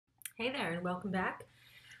Hey there and welcome back.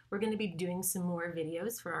 We're going to be doing some more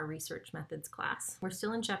videos for our research methods class. We're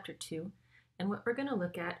still in chapter 2 and what we're going to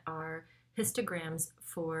look at are histograms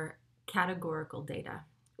for categorical data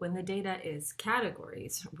when the data is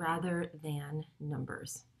categories rather than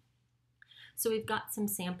numbers. So we've got some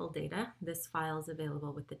sample data. This file is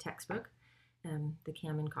available with the textbook, the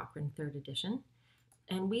Cam & Cochran 3rd edition.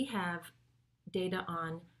 And we have data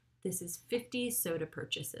on, this is 50 soda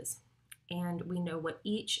purchases. And we know what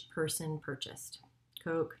each person purchased.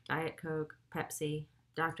 Coke, Diet Coke, Pepsi,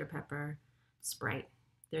 Dr. Pepper, Sprite.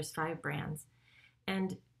 There's 5 brands.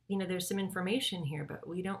 And there's some information here, but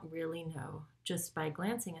we don't really know just by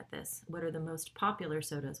glancing at this what are the most popular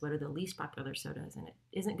sodas, what are the least popular sodas, and it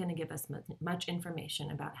isn't going to give us much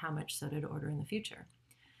information about how much soda to order in the future.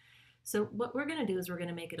 So what we're going to do is we're going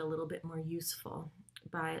to make it a little bit more useful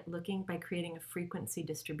by creating a frequency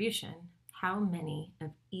distribution. How many of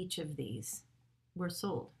each of these were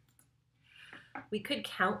sold? We could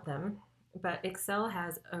count them, but Excel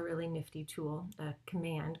has a really nifty tool, a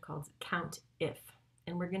command called COUNTIF,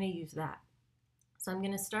 and we're going to use that. So I'm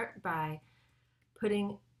going to start by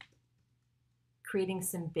creating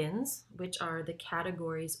some bins, which are the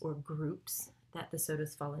categories or groups that the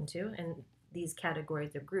sodas fall into, and these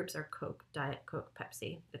categories or groups are Coke, Diet Coke,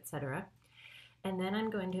 Pepsi, etc. And then I'm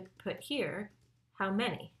going to put here how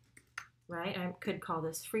many. Right? I could call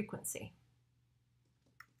this frequency.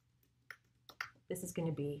 This is going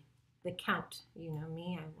to be the count. You know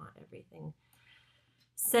me, I want everything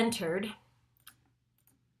centered.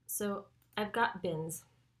 So I've got bins.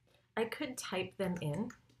 I could type them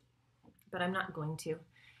in, but I'm not going to.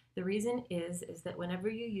 The reason is that whenever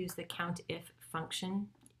you use the COUNTIF function,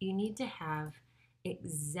 you need to have it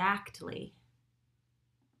exactly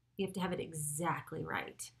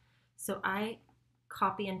right. So I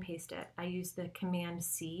copy and paste it. I use the Command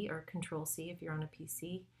C or Control C if you're on a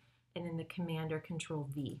PC, and then the Command or Control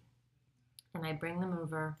V. And I bring them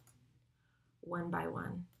over one by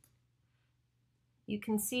one. You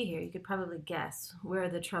can see here, you could probably guess where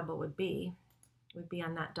the trouble would be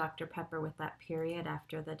on that Dr. Pepper with that period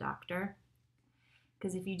after the doctor.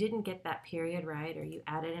 Because if you didn't get that period right, or you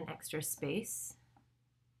added an extra space,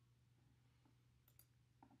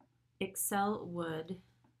 Excel would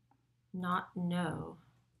not know.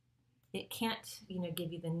 It can't,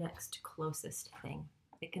 give you the next closest thing.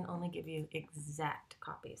 It can only give you exact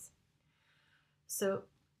copies. So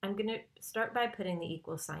I'm going to start by putting the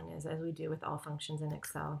equal sign as we do with all functions in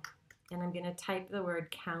Excel. And I'm going to type the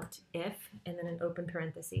word COUNTIF and then an open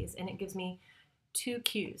parentheses. And it gives me 2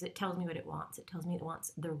 cues. It tells me what it wants. It tells me it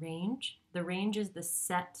wants the range. The range is the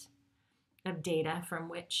set of data from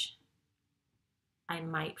which I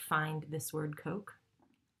might find this word Coke.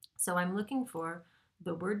 So I'm looking for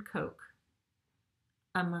the word Coke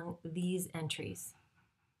among these entries.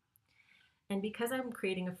 And because I'm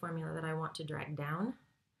creating a formula that I want to drag down,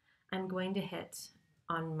 I'm going to hit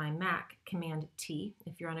on my Mac Command T.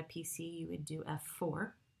 If you're on a PC, you would do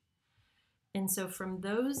F4. And so from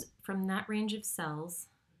that range of cells,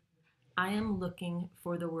 I am looking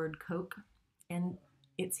for the word Coke, and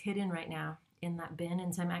it's hidden right now in that bin.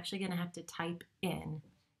 And so I'm actually going to have to type in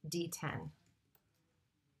D10.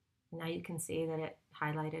 Now you can see that it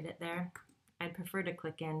highlighted it there. I'd prefer to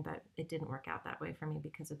click in, but it didn't work out that way for me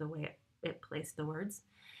because of the way it placed the words.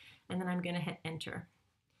 And then I'm going to hit enter.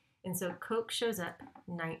 And so Coke shows up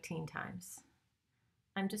 19 times.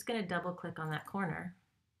 I'm just going to double click on that corner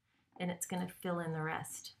and it's going to fill in the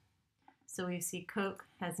rest. So we see Coke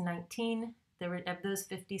has 19. Of those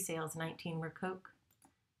 50 sales, 19 were Coke,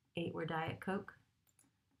 8 were Diet Coke,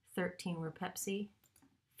 13 were Pepsi,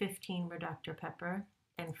 15 were Dr. Pepper,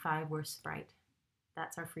 and 5 were Sprite.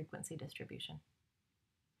 That's our frequency distribution.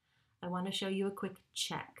 I want to show you a quick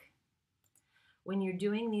check. When you're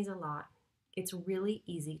doing these a lot, it's really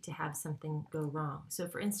easy to have something go wrong. So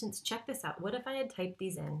for instance, check this out. What if I had typed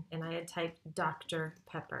these in and I had typed Dr.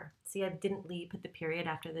 Pepper? See, I didn't put the period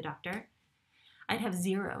after the doctor. I'd have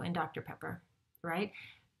 0 in Dr. Pepper, right?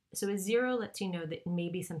 So a 0 lets you know that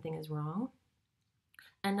maybe something is wrong.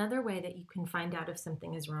 Another way that you can find out if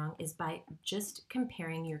something is wrong is by just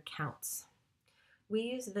comparing your counts. We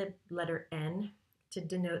use the letter N to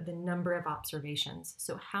denote the number of observations.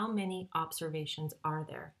 So how many observations are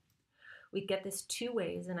there? We get this 2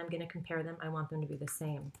 ways, and I'm going to compare them. I want them to be the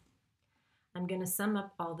same. I'm going to sum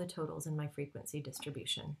up all the totals in my frequency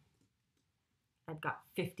distribution. I've got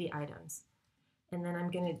 50 items. And then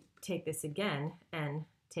I'm going to take this again and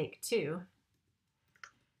take 2.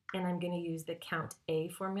 And I'm going to use the count A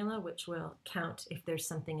formula, which will count if there's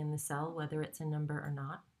something in the cell, whether it's a number or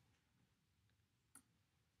not.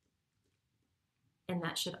 And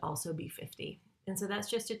that should also be 50. And so that's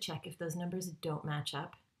just to check if those numbers don't match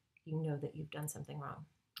up, you know that you've done something wrong.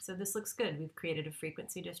 So this looks good. We've created a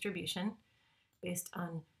frequency distribution based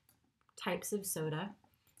on types of soda,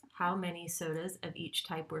 how many sodas of each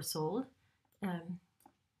type were sold.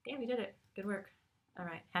 Yeah, we did it. Good work. All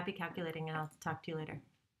right, happy calculating, and I'll talk to you later.